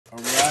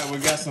we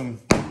got some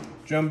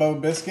jumbo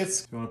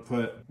biscuits. You want to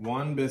put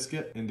one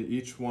biscuit into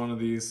each one of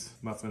these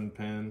muffin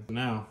pans.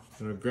 Now,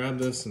 I'm gonna grab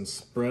this and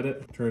spread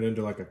it, turn it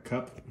into like a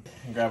cup.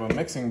 And grab a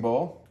mixing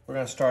bowl. We're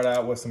gonna start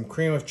out with some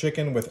cream of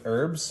chicken with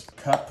herbs.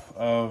 Cup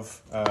of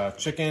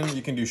chicken.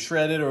 You can do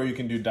shredded or you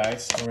can do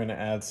diced. We're gonna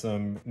add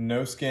some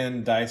no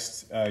skin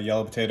diced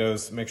yellow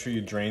potatoes. Make sure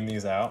you drain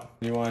these out.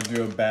 You wanna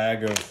do a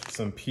bag of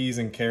some peas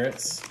and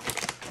carrots.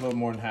 A little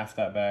more than half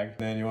that bag.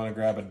 Then you wanna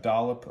grab a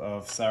dollop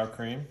of sour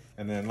cream.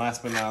 And then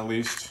last but not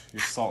least,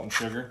 your salt and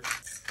sugar.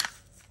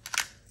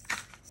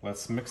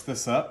 Let's mix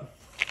this up.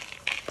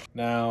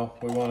 Now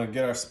we wanna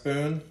get our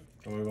spoon.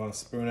 And we want to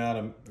spoon out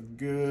a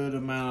good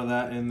amount of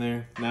that in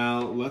there.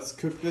 Now let's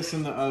cook this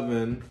in the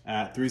oven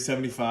at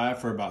 375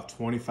 for about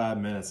 25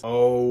 minutes.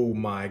 Oh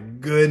my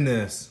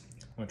goodness.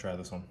 I'm gonna try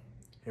this one.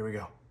 Here we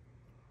go.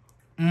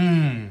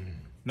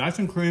 Nice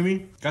and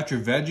creamy. Got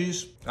your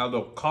veggies. Got a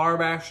little carb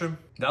action.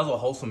 That was a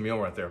wholesome meal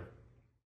right there.